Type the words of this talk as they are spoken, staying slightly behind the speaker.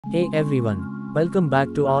Hey everyone, welcome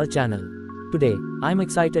back to our channel. Today, I'm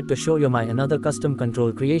excited to show you my another custom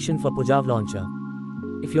control creation for Pojavlauncher.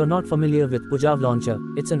 If you're not familiar with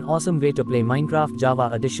Pojavlauncher, it's an awesome way to play Minecraft Java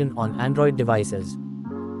Edition on Android devices.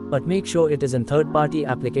 But make sure it is in third-party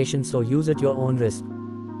application, so use at your own risk.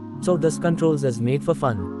 So this controls is made for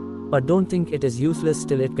fun. But don't think it is useless,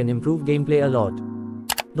 still it can improve gameplay a lot.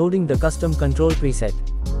 Loading the custom control preset.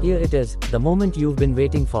 Here it is, the moment you've been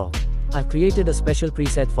waiting for. I've created a special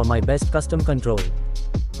preset for my best custom control.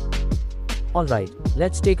 Alright,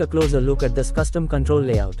 let's take a closer look at this custom control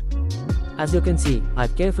layout. As you can see,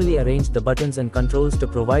 I've carefully arranged the buttons and controls to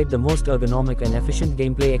provide the most ergonomic and efficient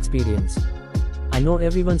gameplay experience. I know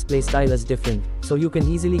everyone's playstyle is different, so you can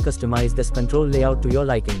easily customize this control layout to your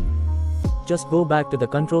liking. Just go back to the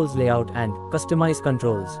controls layout and customize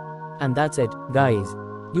controls. And that's it, guys.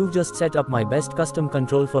 You've just set up my best custom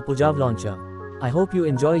control for Pojavlauncher. I hope you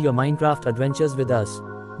enjoy your Minecraft adventures with us.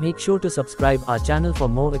 Make sure to subscribe our channel for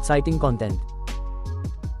more exciting content.